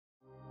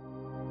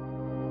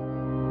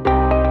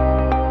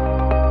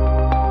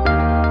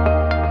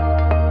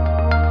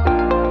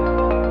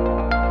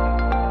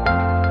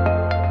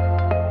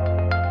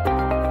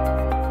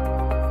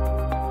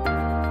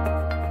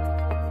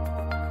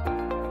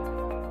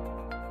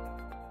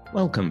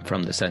Welcome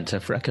from the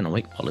Centre for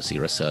Economic Policy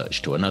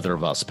Research to another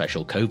of our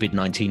special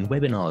COVID-19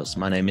 webinars.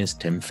 My name is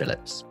Tim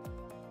Phillips.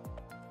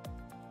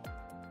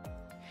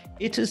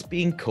 It has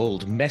been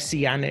called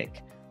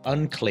messianic,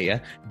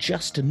 unclear,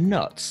 just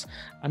nuts.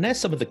 And there's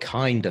some of the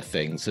kinder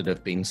things that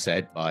have been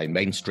said by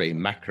mainstream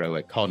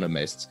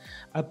macroeconomists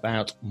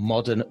about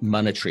modern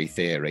monetary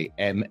theory,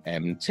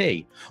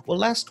 MMT. Well,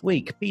 last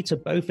week, Peter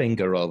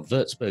Bofinger of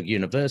Würzburg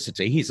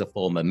University, he's a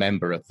former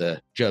member of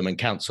the German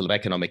Council of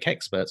Economic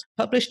Experts,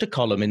 published a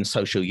column in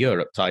Social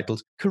Europe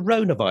titled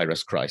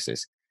Coronavirus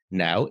Crisis.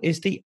 Now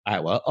is the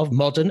hour of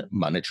modern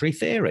monetary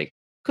theory.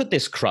 Could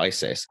this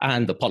crisis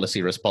and the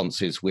policy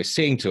responses we're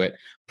seeing to it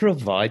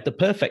provide the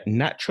perfect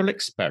natural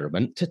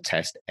experiment to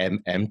test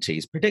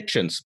MMT's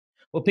predictions?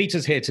 Well,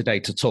 Peter's here today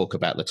to talk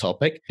about the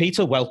topic.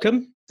 Peter,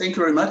 welcome. Thank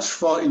you very much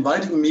for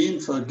inviting me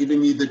and for giving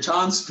me the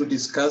chance to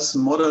discuss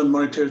modern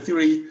monetary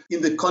theory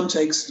in the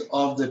context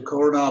of the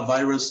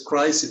coronavirus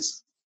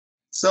crisis.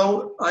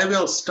 So I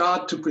will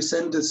start to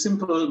present a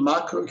simple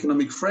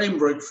macroeconomic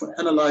framework for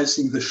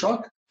analyzing the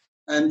shock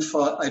and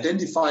for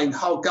identifying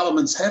how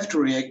governments have to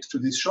react to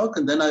this shock.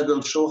 And then I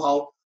will show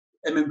how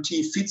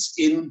MMT fits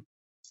in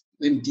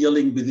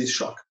dealing with this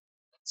shock.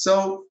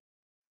 So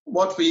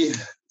what we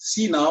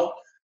see now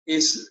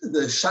is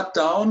the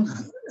shutdown,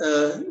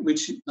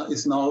 which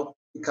is now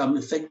become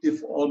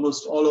effective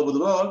almost all over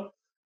the world.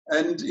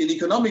 And in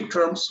economic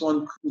terms,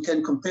 one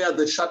can compare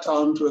the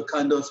shutdown to a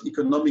kind of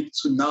economic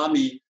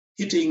tsunami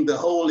hitting the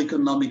whole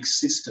economic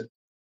system.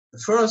 The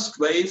first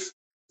wave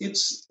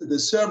hits the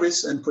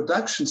service and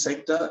production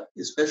sector,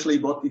 especially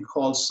what we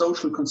call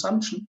social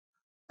consumption.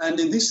 And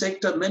in this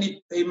sector,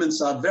 many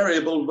payments are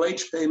variable,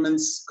 wage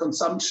payments,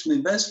 consumption,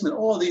 investment,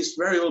 all these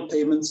variable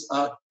payments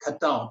are cut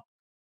down.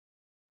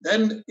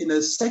 Then in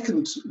a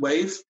second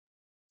wave,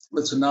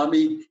 the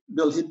tsunami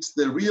will hit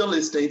the real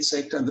estate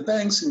sector and the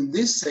banks. In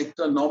this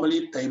sector,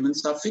 normally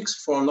payments are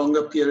fixed for a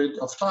longer period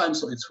of time.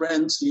 So it's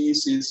rents,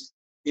 leases,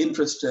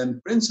 interest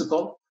and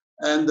principal.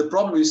 And the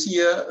problem is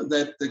here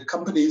that the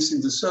companies in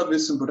the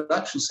service and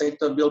production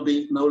sector will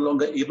be no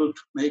longer able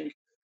to make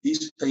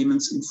these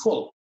payments in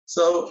full.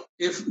 So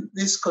if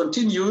this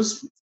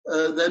continues,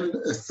 then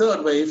a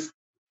third wave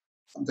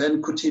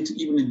then could hit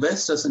even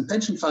investors and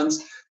pension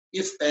funds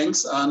if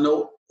banks are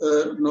no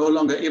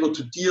longer able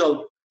to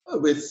deal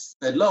with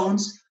their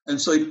loans. And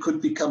so it could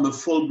become a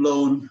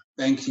full-blown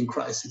banking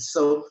crisis.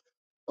 So,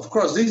 of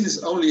course, this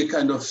is only a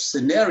kind of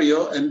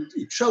scenario, and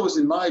it shows,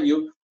 in my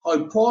view, how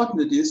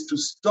important it is to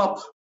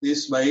stop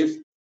this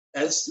wave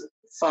as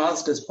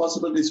fast as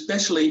possible,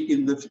 especially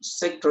in the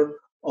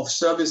sector of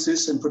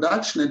services and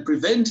production, and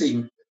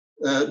preventing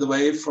the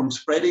wave from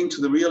spreading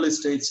to the real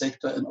estate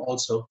sector and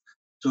also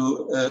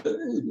to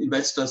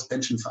investors,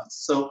 pension funds.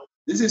 So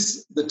this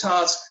is the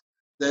task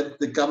that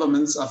the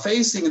governments are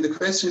facing. And the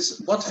question is,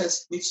 what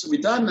needs to be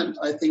done? And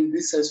I think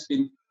this has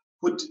been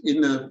put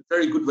in a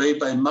very good way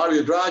by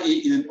Mario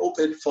Draghi in an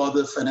op-ed for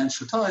the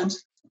Financial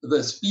Times.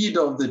 The speed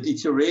of the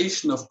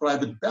deterioration of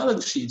private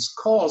balance sheets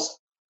caused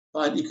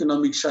by an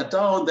economic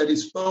shutdown that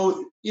is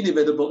both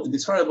inevitable and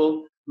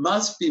desirable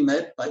must be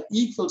met by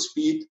equal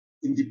speed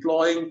in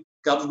deploying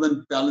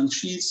government balance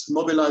sheets,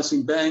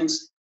 mobilizing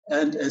banks,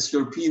 and as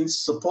Europeans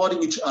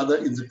supporting each other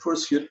in the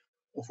pursuit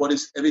of what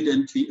is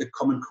evidently a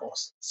common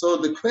cause. So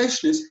the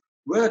question is,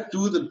 where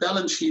do the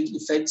balance sheet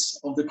effects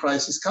of the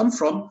crisis come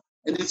from?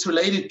 And it's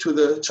related to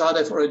the chart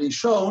I've already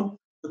shown.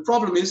 The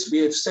problem is we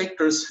have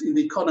sectors in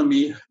the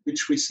economy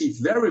which receive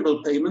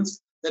variable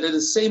payments that at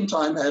the same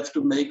time have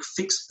to make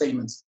fixed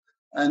payments.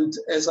 And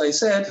as I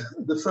said,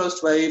 the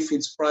first wave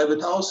hits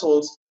private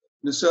households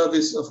in the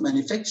service of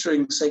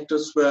manufacturing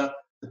sectors where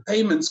the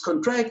payments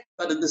contract,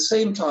 but at the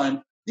same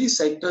time, these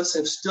sectors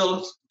have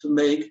still to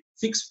make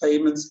fixed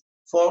payments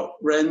for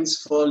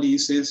rents, for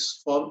leases,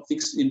 for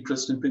fixed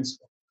interest and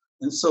principal.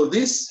 And so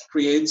this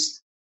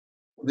creates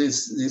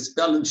this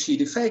balance sheet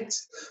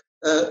effects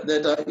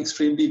that are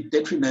extremely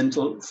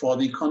detrimental for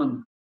the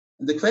economy.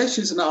 And the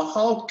question is now,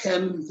 how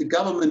can the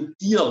government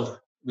deal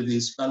with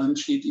these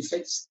balance sheet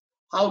effects?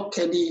 How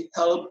can he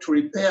help to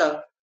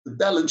repair the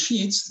balance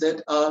sheets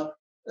that are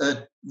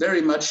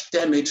very much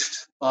damaged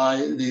by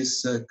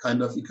this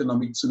kind of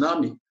economic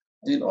tsunami?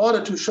 And in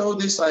order to show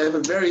this, I have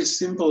a very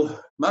simple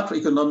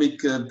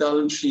macroeconomic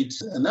balance sheet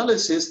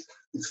analysis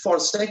with four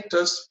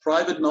sectors: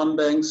 private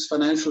non-banks,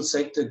 financial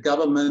sector,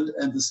 government,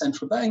 and the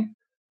central bank.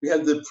 We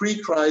have the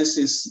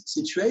pre-crisis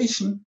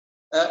situation,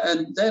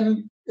 and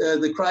then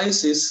the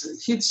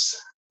crisis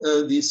hits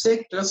these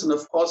sectors, and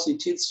of course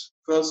it hits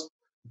first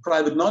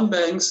private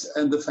non-banks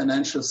and the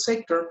financial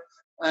sector.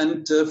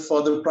 And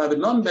for the private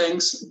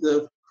non-banks,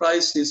 the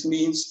crisis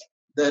means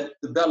that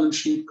the balance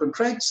sheet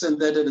contracts and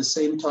that at the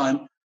same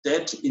time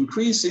debt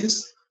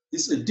increases.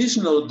 This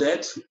additional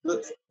debt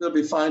will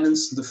be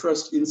financed in the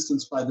first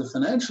instance by the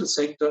financial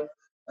sector.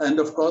 And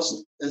of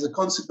course, as a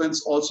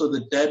consequence, also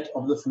the debt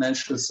of the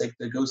financial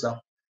sector goes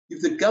up.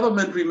 If the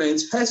government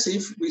remains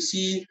passive, we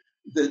see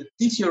the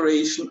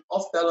deterioration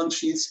of balance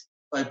sheets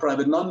by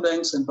private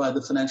non-banks and by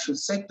the financial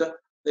sector.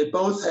 They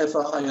both have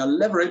a higher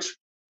leverage.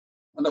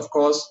 And of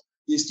course,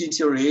 this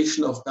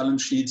deterioration of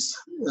balance sheets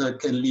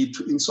can lead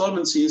to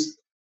insolvencies.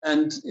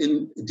 And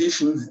in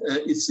addition,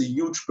 it's a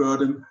huge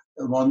burden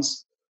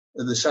once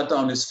the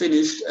shutdown is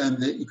finished and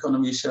the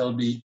economy shall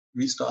be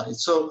restarted.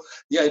 So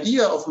the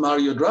idea of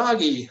Mario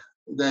Draghi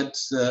that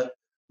the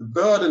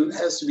burden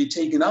has to be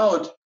taken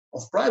out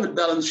of private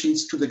balance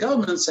sheets to the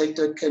government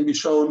sector can be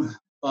shown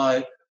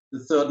by the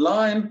third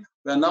line,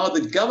 where now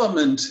the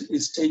government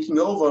is taking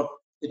over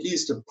at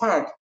least a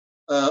part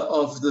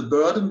of the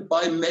burden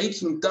by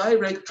making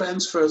direct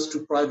transfers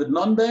to private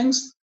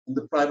non-banks. And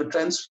the private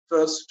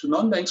transfers to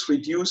non-banks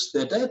reduce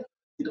their debt.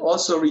 It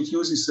also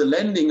reduces the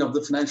lending of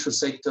the financial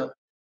sector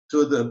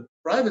to the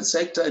private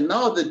sector. And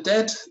now the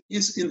debt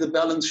is in the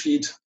balance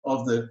sheet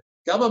of the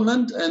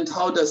government. And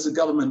how does the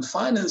government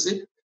finance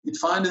it? It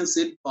finances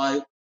it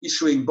by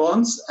issuing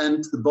bonds,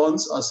 and the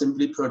bonds are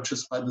simply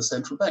purchased by the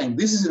central bank.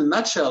 This is in a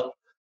nutshell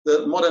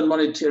the modern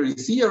monetary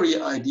theory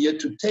idea,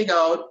 to take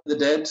out the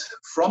debt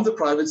from the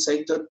private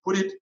sector, put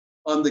it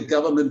on the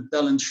government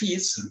balance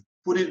sheets,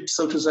 put it,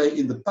 so to say,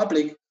 in the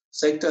public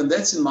sector. And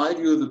that's, in my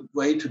view, the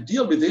way to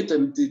deal with it.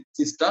 And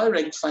this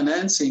direct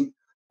financing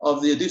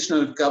of the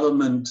additional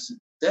government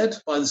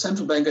debt by the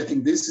central bank, I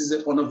think this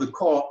is one of the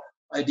core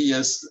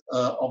ideas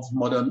of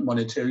modern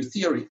monetary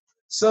theory.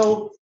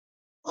 So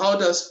how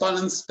does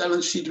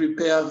balance sheet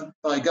repair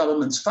by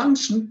governments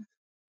function?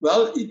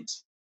 Well,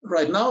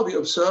 right now we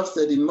observe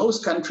that in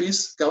most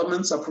countries,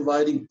 governments are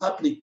providing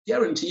public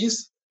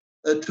guarantees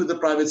to the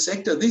private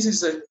sector. This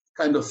is a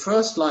kind of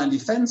first-line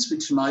defense,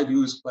 which in my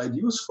view is quite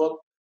useful.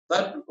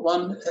 But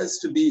one has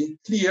to be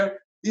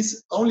clear,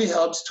 this only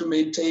helps to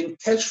maintain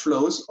cash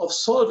flows of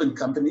solvent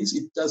companies.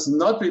 It does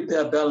not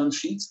repair balance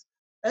sheets,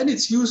 and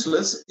it's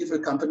useless if a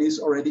company is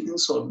already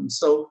insolvent.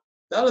 So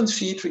balance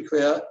sheet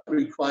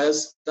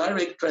requires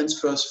direct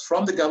transfers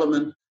from the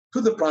government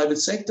to the private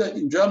sector.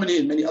 In Germany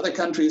and many other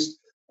countries,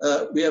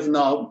 we have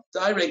now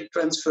direct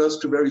transfers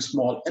to very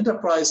small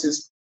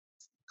enterprises,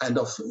 kind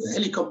of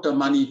helicopter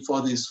money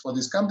for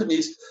these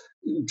companies.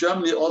 In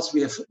Germany also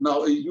we have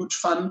now a huge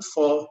fund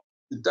for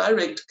the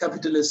direct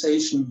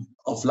capitalization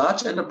of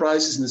large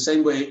enterprises in the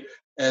same way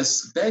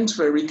as banks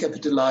were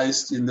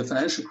recapitalized in the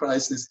financial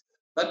crisis.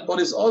 But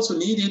what is also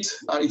needed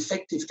are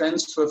effective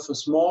transfer for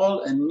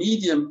small and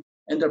medium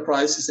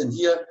enterprises. And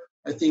here,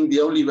 I think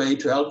the only way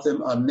to help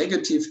them are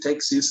negative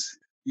taxes.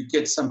 You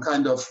get some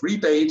kind of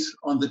rebate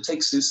on the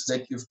taxes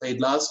that you've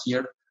paid last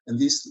year. And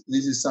this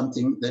is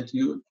something that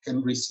you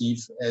can receive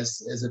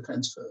as a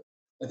transfer.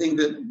 I think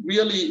the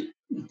really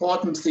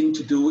important thing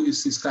to do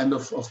is this kind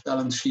of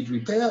balance sheet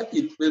repair.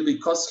 It will be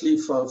costly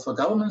for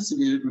governments. It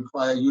will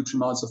require huge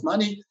amounts of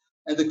money.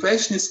 And the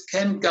question is,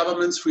 can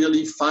governments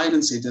really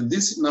finance it? And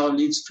this now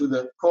leads to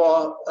the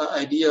core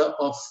idea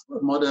of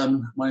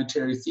modern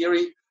monetary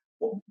theory.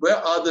 Where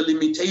are the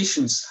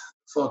limitations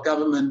for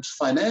government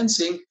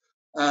financing?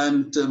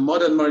 And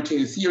modern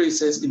monetary theory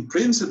says, in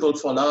principle,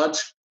 for large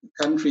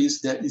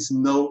countries, there is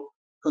no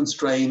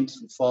constraint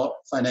for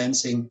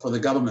financing for the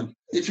government.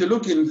 If you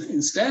look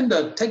in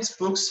standard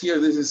textbooks here,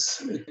 this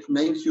is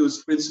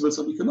Menkhu's Principles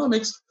of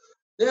Economics.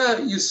 There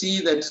you see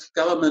that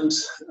government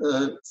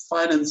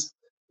finance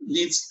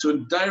leads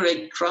to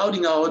direct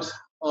crowding out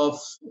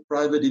of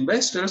private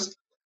investors.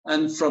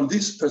 And from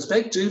this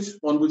perspective,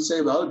 one would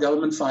say, well,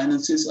 government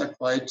finances are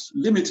quite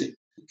limited.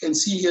 You can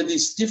see here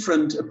these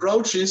different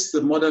approaches,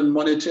 the modern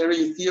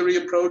monetary theory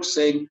approach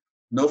saying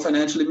no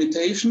financial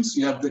limitations.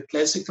 You have the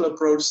classical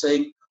approach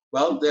saying,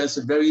 well, there's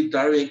a very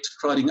direct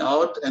crowding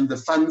out and the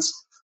funds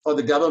for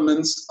the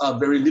governments are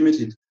very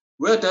limited.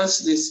 Where does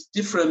these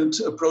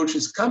different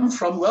approaches come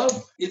from?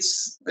 Well,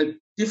 it's a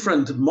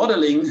different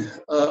modeling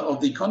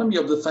of the economy,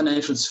 of the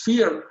financial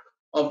sphere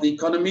of the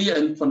economy.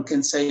 And one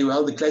can say,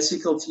 well, the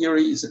classical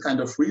theory is a kind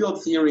of real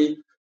theory,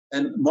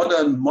 and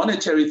modern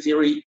monetary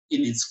theory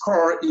in its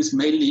core is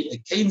mainly a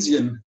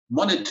Keynesian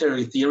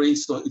monetary theory.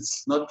 So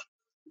it's not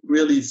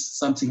really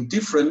something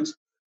different,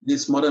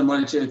 this modern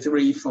monetary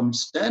theory, from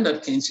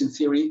standard Keynesian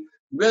theory.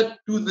 Where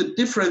do the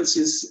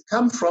differences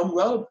come from?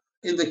 Well,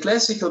 in the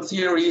classical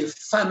theory,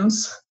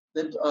 funds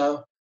that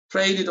are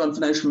traded on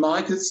financial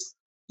markets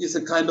is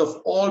a kind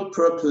of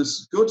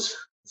all-purpose good.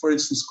 For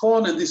instance,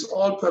 corn, and this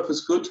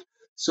all-purpose good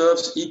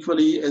serves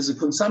equally as a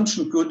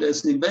consumption good,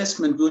 as an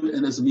investment good,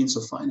 and as a means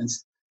of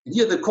finance. And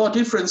here the core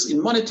difference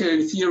in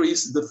monetary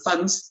theories, the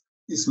funds,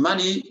 this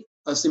money,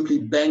 are simply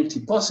bank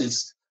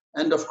deposits.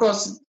 And of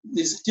course,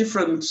 this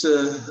different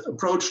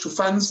approach to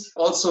funds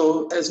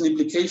also has an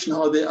implication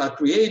how they are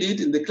created.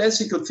 In the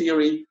classical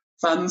theory,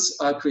 funds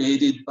are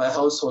created by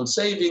household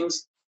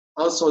savings.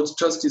 Households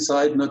just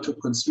decide not to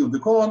consume the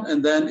corn,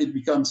 and then it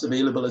becomes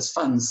available as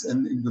funds.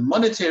 And in the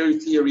monetary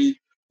theory,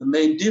 the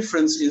main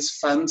difference is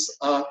funds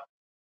are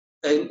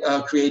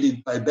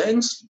created by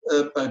banks,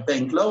 by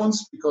bank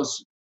loans,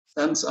 because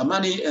funds are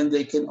money and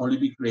they can only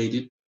be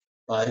created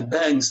by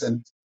banks.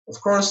 And of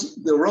course,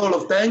 the role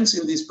of banks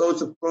in these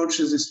both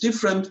approaches is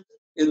different.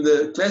 In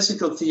the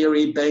classical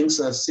theory, banks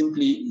are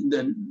simply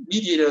the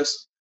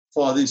mediators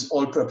for this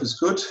all-purpose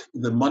good.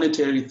 In the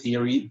monetary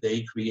theory,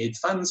 they create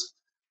funds.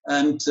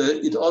 And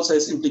it also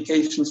has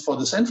implications for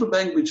the central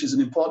bank, which is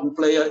an important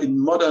player in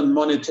modern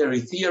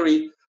monetary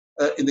theory.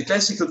 In the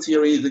classical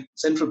theory, the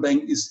central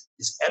bank is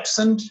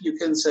absent, you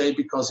can say,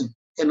 because it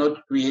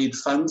cannot create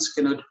funds,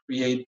 cannot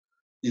create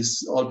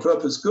this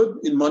all-purpose good.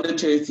 In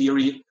monetary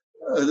theory,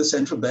 the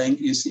central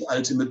bank is the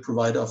ultimate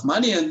provider of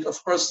money. And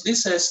of course,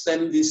 this has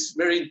then these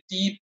very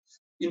deep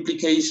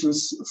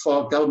implications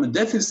for government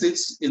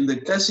deficits. In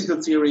the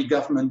classical theory,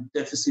 government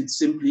deficits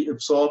simply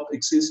absorb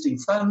existing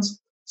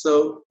funds.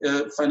 So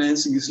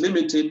financing is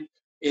limited.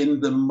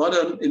 In the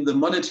modern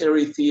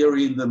monetary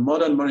theory,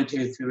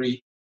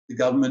 the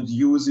government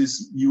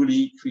uses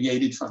newly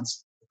created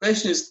funds. The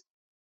question is,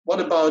 what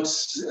about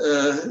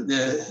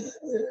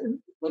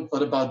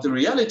the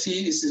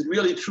reality? Is it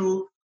really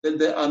true that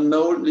there are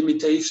no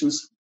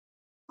limitations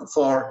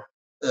for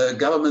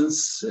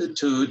governments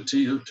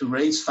to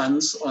raise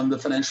funds on the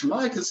financial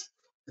markets?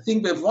 I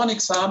think we have one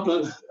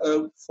example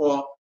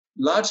for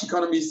large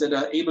economies that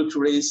are able to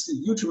raise a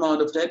huge amount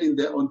of debt in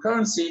their own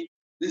currency.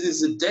 This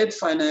is the debt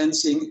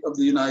financing of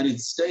the United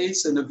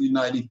States and of the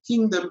United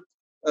Kingdom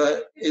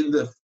in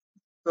the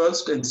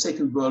First and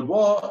Second World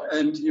War.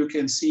 And you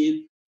can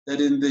see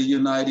that in the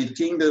United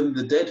Kingdom,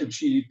 the debt to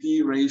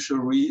GDP ratio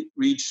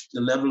reached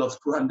the level of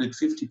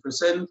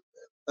 250%. In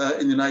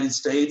the United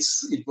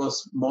States, it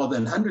was more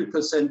than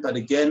 100%. But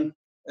again,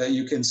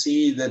 you can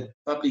see that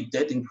public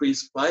debt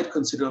increased quite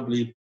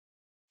considerably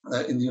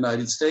in the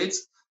United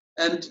States.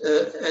 And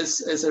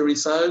as a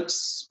result,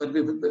 but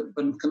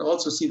one can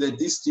also see that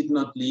this did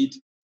not lead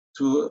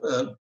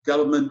to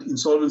government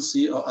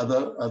insolvency or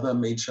other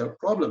major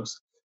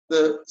problems.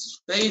 The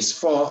space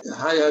for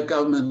higher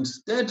government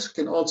debt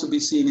can also be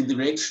seen in the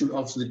direction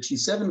of the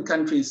G7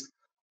 countries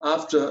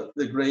after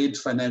the great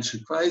financial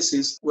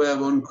crisis, where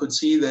one could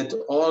see that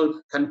all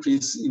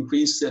countries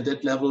increased their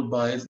debt level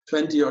by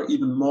 20 or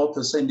even more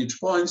percentage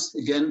points,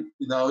 again,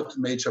 without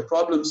major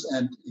problems.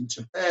 And in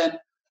Japan,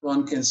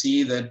 one can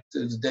see that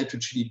the debt to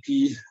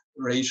GDP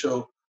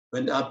ratio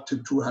went up to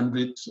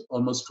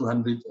almost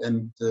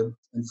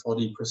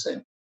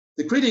 240%.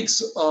 The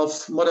critics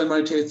of modern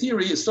monetary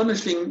theory,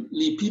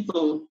 astonishingly,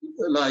 people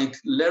like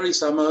Larry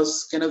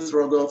Summers, Kenneth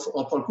Rogoff,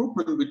 or Paul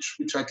Krugman, which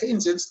are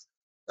Keynesians,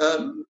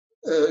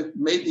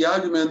 made the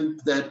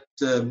argument that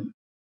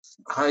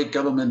high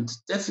government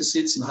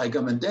deficits and high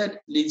government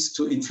debt leads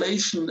to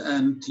inflation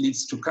and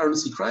leads to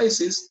currency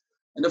crisis.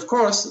 And of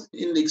course,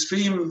 in the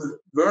extreme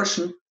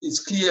version,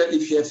 it's clear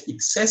if you have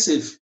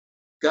excessive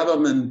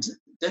government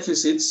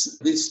deficits,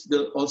 this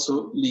will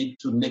also lead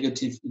to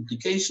negative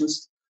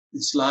implications.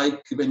 It's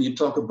like when you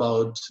talk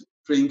about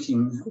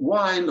drinking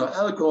wine or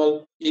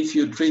alcohol. If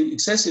you drink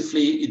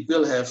excessively, it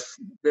will have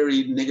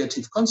very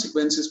negative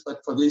consequences,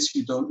 but for this,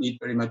 you don't need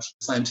very much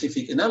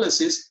scientific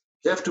analysis.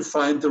 You have to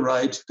find the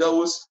right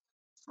dose.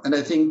 And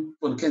I think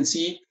one can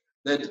see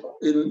that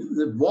in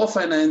the war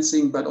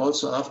financing, but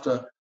also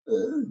after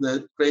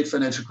the great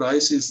financial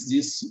crisis,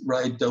 this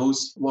right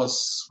dose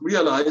was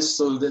realized,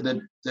 so that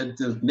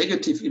the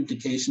negative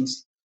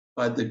implications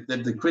that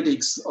the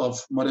critics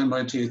of modern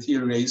monetary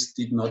theory raised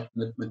did not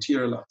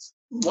materialize.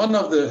 One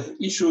of the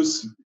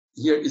issues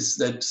here is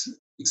that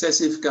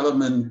excessive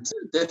government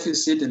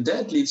deficit and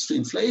debt leads to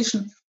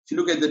inflation. If you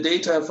look at the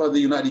data for the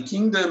United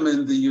Kingdom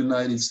and the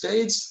United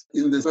States,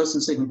 in the First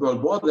and Second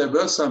World War, there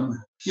were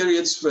some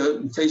periods where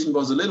inflation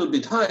was a little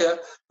bit higher,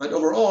 but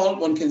overall,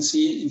 one can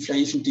see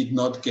inflation did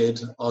not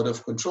get out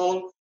of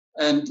control.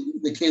 And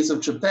in the case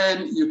of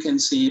Japan, you can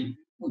see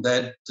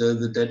that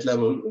the debt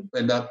level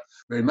went up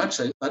very much,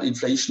 but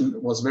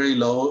inflation was very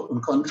low. In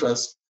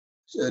contrast,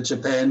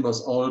 Japan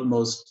was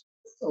almost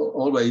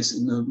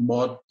always in a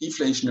more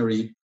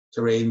deflationary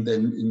terrain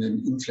than in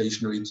an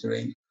inflationary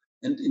terrain.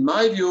 And in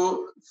my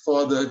view,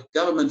 for the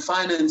government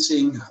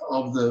financing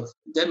of the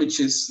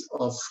damages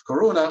of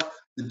Corona,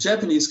 the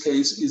Japanese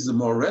case is the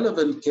more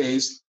relevant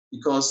case,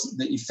 because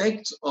the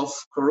effect of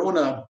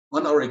Corona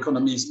on our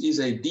economies is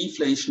a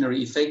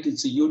deflationary effect.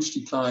 It's a huge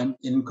decline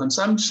in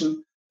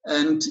consumption.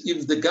 And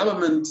if the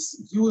government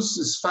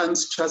uses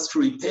funds just to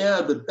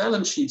repair the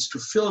balance sheets, to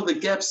fill the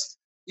gaps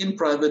in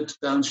private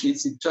balance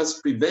sheets, it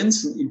just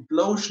prevents an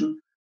implosion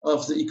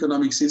of the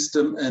economic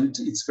system, and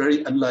it's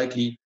very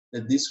unlikely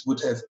that this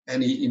would have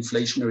any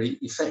inflationary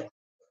effect.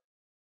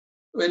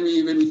 When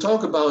we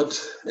talk about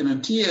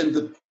MMT and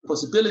the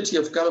possibility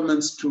of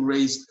governments to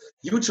raise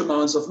huge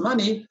amounts of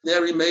money,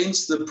 there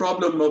remains the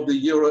problem of the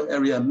euro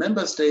area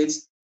member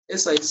states.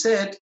 As I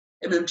said,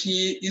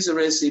 MMT is a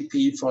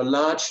recipe for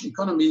large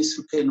economies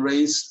who can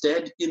raise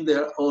debt in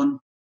their own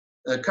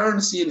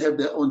currency and have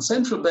their own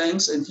central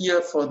banks. And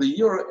here for the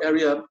euro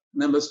area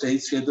member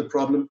states, we have the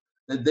problem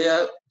that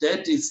their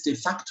debt is de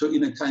facto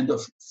in a kind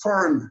of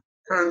foreign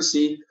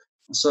currency.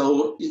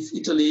 So if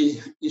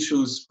Italy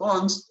issues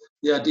bonds,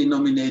 they are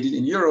denominated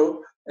in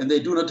euro, and they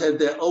do not have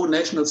their own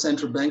national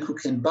central bank who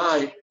can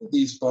buy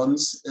these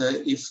bonds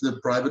if the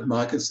private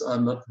markets are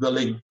not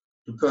willing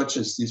to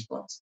purchase these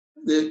bonds.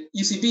 The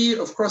ECB,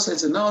 of course,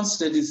 has announced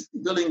that it's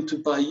willing to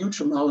buy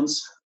huge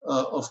amounts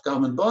of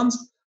government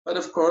bonds, but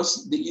of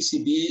course, the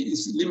ECB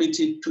is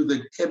limited to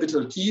the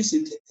capital keys.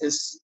 It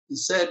has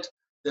is said,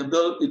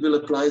 it will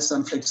apply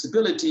some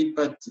flexibility,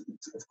 but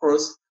of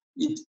course,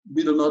 it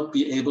will not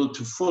be able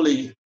to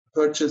fully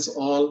purchase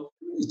all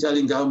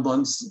Italian government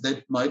bonds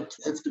that might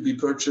have to be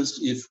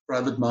purchased if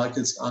private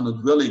markets are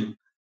not willing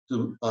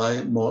to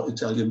buy more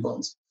Italian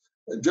bonds.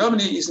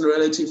 Germany is in a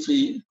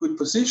relatively good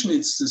position.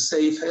 It's a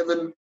safe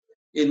haven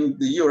in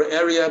the euro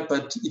area,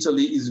 but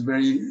Italy is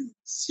very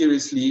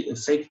seriously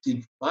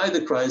affected by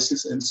the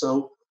crisis. And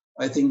so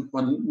I think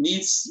one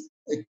needs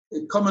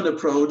a common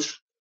approach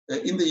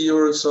in the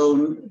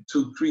Eurozone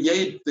to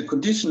create the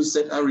conditions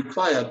that are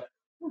required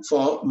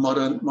for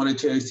modern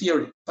monetary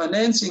theory.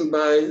 Financing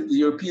by the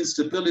European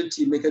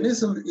Stability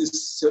Mechanism is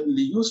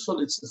certainly useful.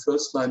 It's the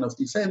first line of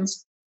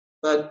defense.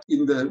 But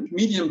in the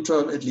medium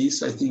term, at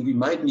least, I think we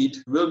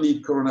will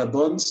need Corona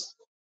bonds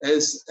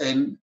as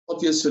an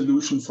obvious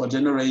solution for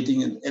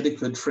generating an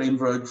adequate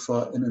framework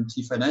for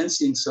MMT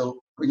financing.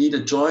 So we need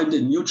a joint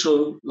and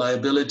mutual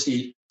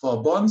liability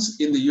for bonds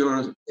in the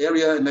euro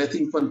area. And I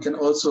think one can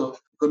also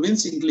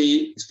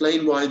convincingly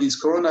explain why these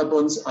Corona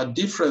bonds are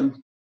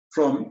different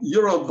from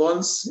euro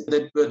bonds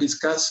that were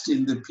discussed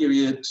in the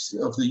period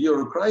of the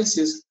euro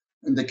crisis.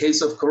 In the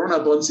case of Corona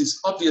bonds, it's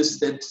obvious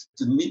that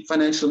the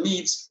financial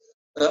needs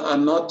are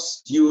not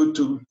due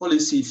to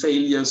policy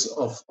failures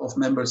of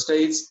member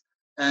states.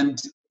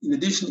 And in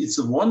addition, it's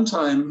a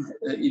one-time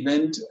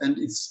event, and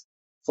it's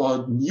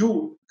for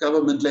new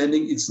government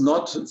lending. It's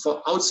not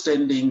for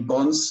outstanding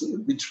bonds,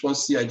 which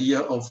was the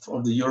idea of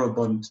the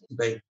Eurobond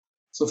debate.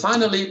 So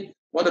finally,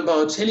 what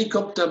about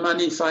helicopter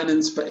money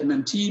financed by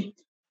MMT?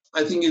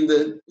 I think in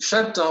the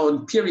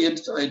shutdown period,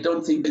 I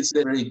don't think it's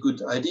a very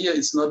good idea.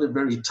 It's not a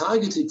very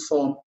targeted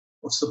form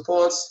of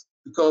support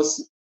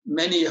because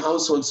many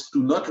households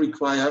do not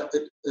require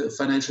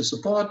financial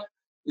support,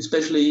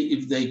 especially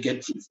if they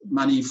get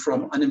money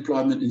from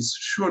unemployment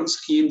insurance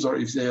schemes or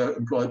if they are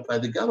employed by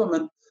the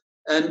government.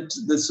 And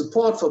the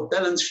support for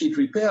balance sheet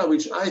repair,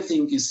 which I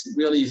think is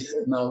really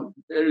now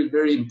very,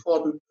 very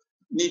important,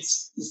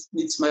 needs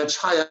much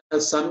higher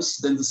sums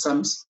than the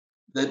sums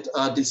that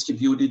are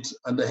distributed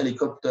under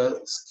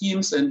helicopter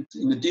schemes. And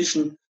in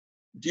addition,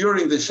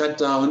 during the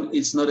shutdown,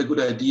 it's not a good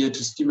idea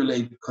to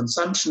stimulate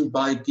consumption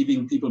by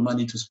giving people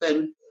money to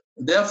spend.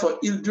 Therefore,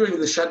 during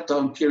the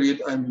shutdown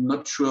period, I'm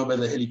not sure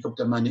whether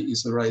helicopter money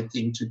is the right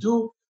thing to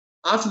do.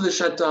 After the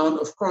shutdown,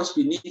 of course,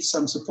 we need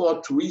some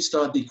support to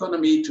restart the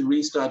economy, to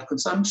restart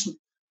consumption.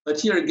 But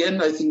here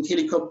again, I think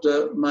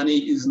helicopter money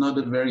is not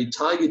a very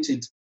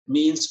targeted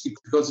means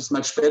because it's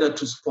much better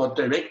to support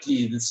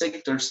directly the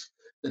sectors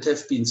that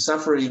have been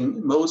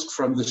suffering most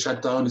from the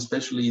shutdown,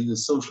 especially the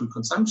social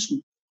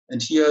consumption.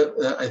 And here,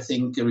 I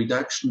think a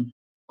reduction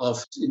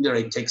of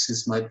indirect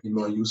taxes might be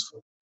more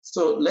useful.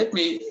 So let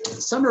me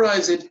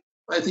summarize it.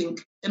 I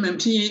think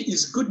MMT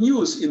is good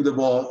news in the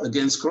war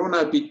against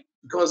Corona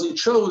because it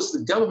shows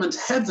the government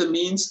have the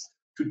means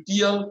to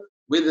deal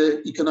with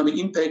the economic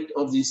impact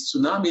of this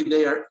tsunami.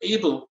 They are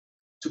able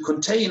to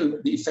contain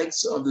the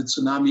effects of the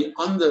tsunami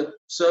on the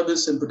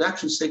service and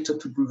production sector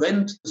to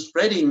prevent the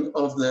spreading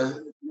of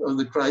the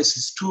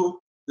crisis to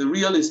the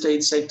real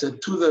estate sector,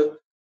 to the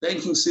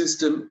banking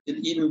system,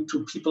 and even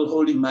to people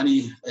holding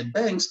money at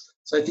banks.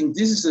 So I think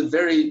this is a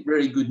very,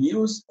 very good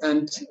news.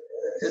 And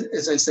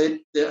as I said,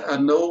 there are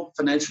no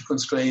financial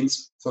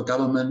constraints for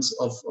governments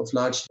of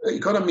large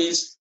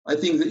economies. I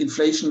think the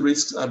inflation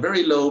risks are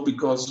very low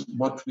because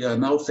what we are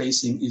now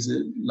facing is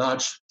a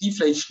large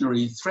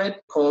deflationary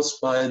threat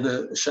caused by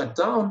the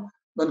shutdown.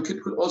 One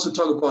could also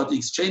talk about the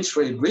exchange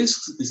rate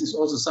risks. This is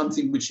also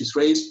something which is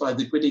raised by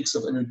the critics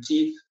of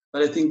MMT,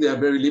 but I think they are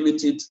very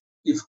limited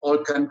if all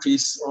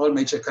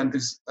major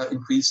countries are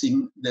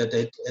increasing their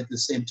debt at the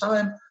same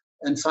time.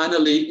 And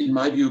finally, in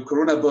my view,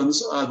 Corona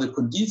bonds are the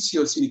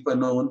conditio sine qua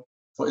non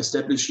for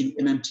establishing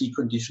MMT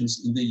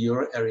conditions in the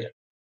euro area.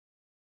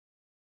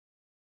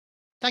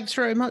 Thanks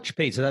very much,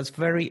 Peter. That's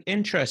very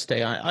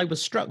interesting. I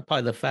was struck by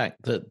the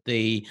fact that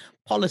the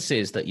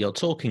policies that you're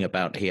talking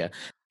about here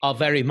are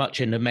very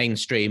much in the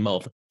mainstream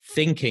of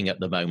thinking at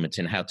the moment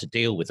in how to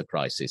deal with the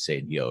crisis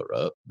in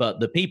Europe. But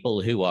the people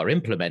who are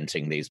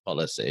implementing these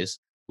policies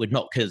would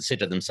not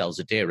consider themselves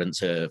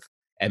adherents of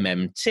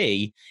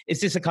MMT. Is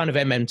this a kind of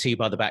MMT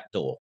by the back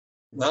door?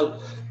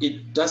 Well,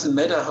 it doesn't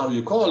matter how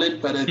you call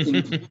it, but I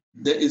think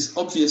there is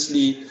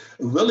obviously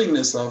a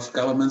willingness of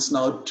governments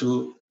now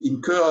to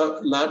incur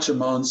large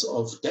amounts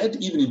of debt.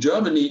 Even in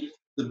Germany,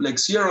 the Black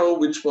Zero,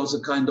 which was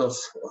a kind of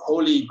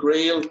holy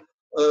grail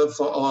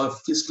for our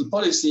fiscal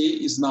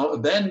policy, is now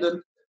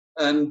abandoned.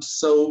 And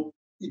so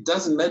it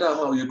doesn't matter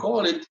how you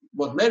call it.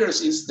 What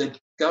matters is that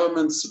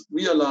governments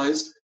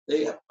realize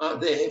they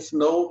have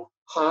no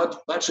hard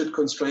budget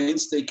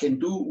constraints. They can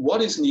do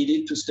what is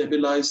needed to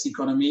stabilize the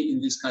economy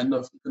in this kind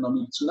of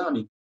economic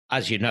tsunami.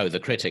 As you know, the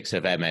critics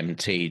of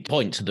MMT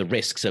point to the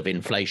risks of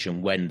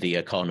inflation when the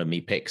economy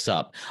picks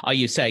up. Are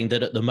you saying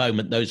that at the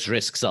moment those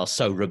risks are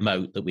so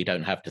remote that we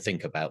don't have to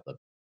think about them?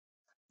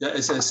 Yeah,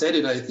 as I said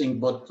it, I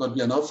think what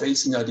we are now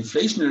facing are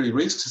deflationary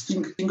risks.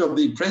 Think of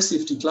the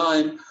impressive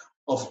decline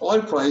of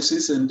oil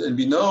prices, and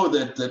we know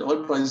that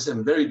oil prices have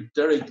a very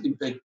direct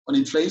impact on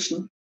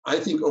inflation. I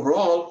think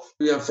overall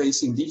we are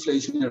facing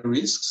deflationary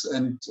risks,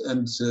 and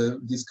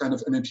this kind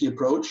of MMT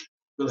approach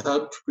will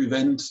help to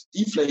prevent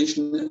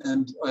deflation,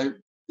 and I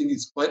think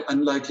it's quite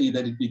unlikely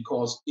that it will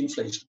cause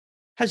inflation.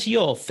 Has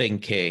your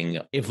thinking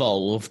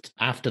evolved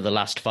after the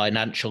last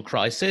financial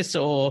crisis,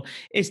 or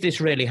is this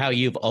really how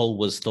you've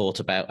always thought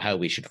about how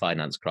we should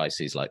finance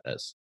crises like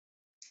this?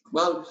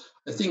 Well,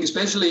 I think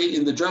especially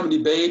in the German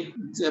debate,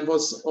 there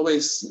was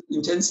always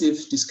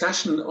intensive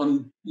discussion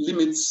on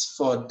limits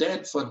for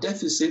debt, for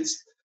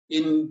deficits.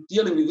 In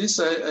dealing with this,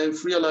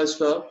 I've realized,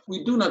 well,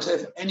 we do not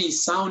have any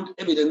sound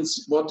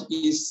evidence what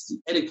is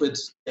the adequate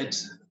debt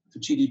to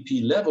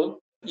GDP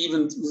level.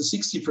 Even the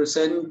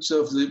 60%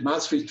 of the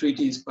Maastricht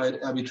Treaty is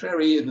quite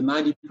arbitrary, and the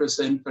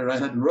 90% by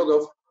Reinhardt and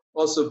Rogoff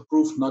also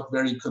proved not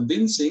very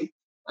convincing.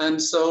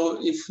 And so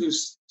if you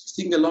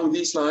think along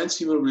these lines,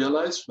 you will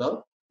realize,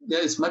 well,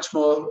 there is much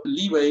more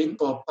leeway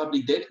for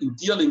public debt in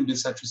dealing with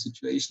such a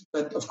situation.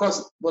 But of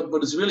course,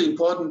 what is really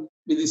important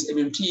with this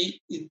MMT,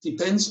 it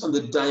depends on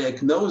the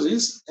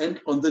diagnosis and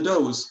on the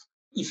dose.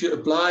 If you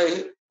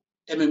apply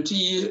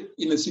MMT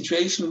in a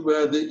situation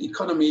where the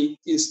economy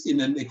is in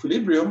an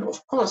equilibrium,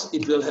 of course,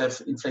 it will have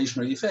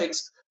inflationary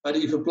effects. But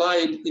if you apply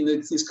it in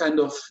this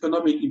kind of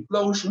economic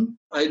implosion,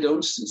 I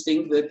don't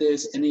think that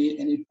there's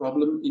any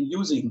problem in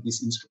using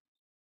this instrument.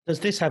 Does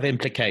this have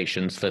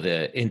implications for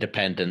the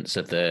independence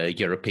of the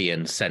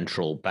European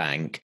Central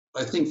Bank?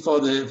 I think for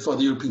the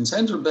European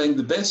Central Bank,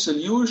 the best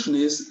solution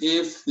is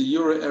if the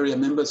euro area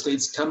member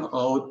states come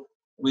out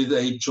with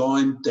a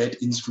joint debt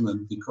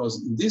instrument,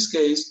 because in this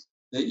case,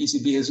 the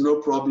ECB has no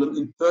problem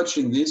in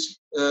purchasing this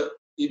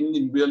even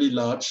in really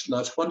large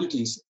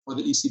quantities. For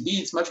the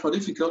ECB, it's much more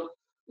difficult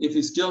if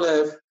we still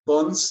have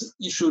bonds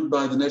issued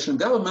by the national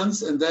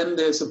governments, and then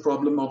there's a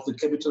problem of the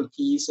capital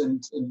keys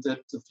and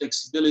that the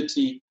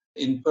flexibility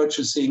in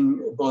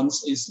purchasing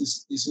bonds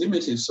is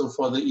limited. So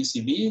for the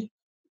ECB,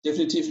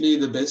 definitively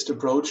the best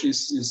approach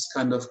is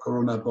kind of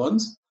Corona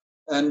bonds.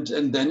 And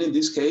then in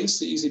this case,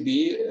 the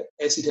ECB,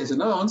 as it has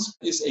announced,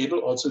 is able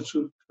also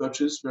to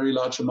purchase very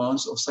large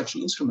amounts of such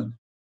an instrument.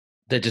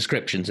 The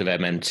descriptions of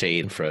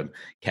MMT from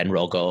Ken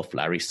Rogoff,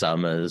 Larry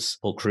Summers,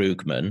 Paul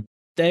Krugman,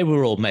 they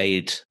were all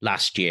made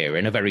last year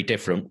in a very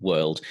different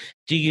world.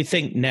 Do you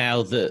think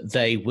now that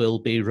they will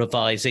be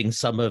revising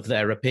some of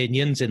their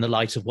opinions in the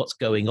light of what's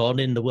going on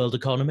in the world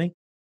economy?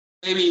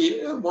 Maybe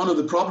one of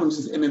the problems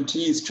with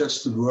MMT is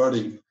just the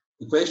wording.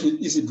 The question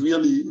is it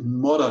really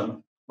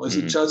modern? Or is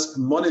it just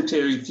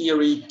monetary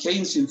theory,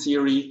 Keynesian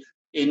theory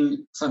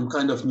in some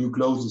kind of new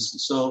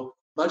clothes? So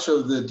much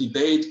of the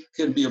debate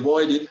can be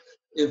avoided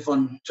if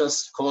one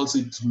just calls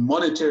it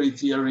monetary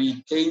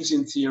theory,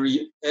 Keynesian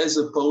theory, as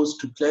opposed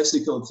to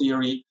classical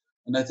theory.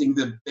 And I think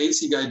the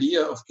basic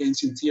idea of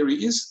Keynesian theory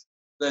is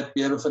that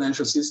we have a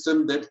financial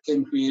system that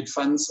can create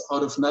funds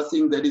out of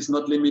nothing, that is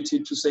not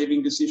limited to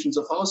saving decisions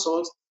of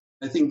households.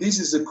 I think this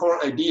is the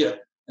core idea.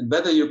 And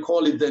whether you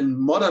call it then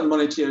modern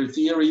monetary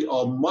theory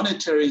or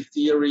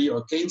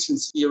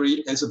Keynesian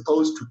theory, as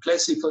opposed to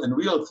classical and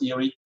real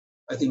theory,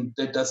 I think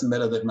that doesn't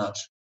matter that much.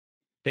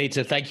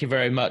 Peter, thank you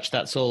very much.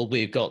 That's all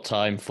we've got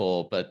time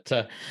for. But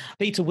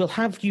Peter, we'll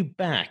have you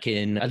back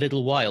in a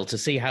little while to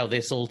see how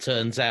this all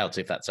turns out,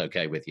 if that's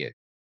okay with you.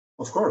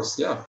 Of course,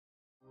 yeah.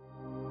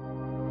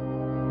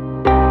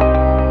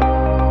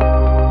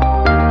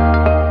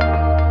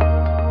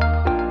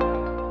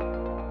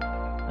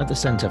 At the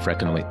Centre for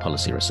Economic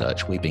Policy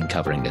Research, we've been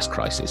covering this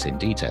crisis in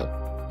detail.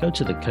 Go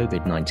to the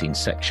COVID-19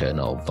 section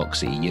of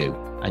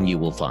VoxEU and you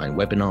will find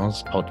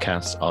webinars,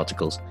 podcasts,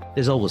 articles.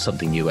 There's always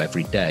something new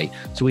every day,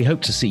 so we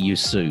hope to see you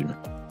soon.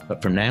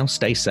 But from now,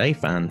 stay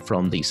safe, and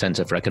from the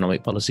Centre for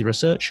Economic Policy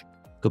Research,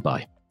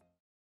 goodbye.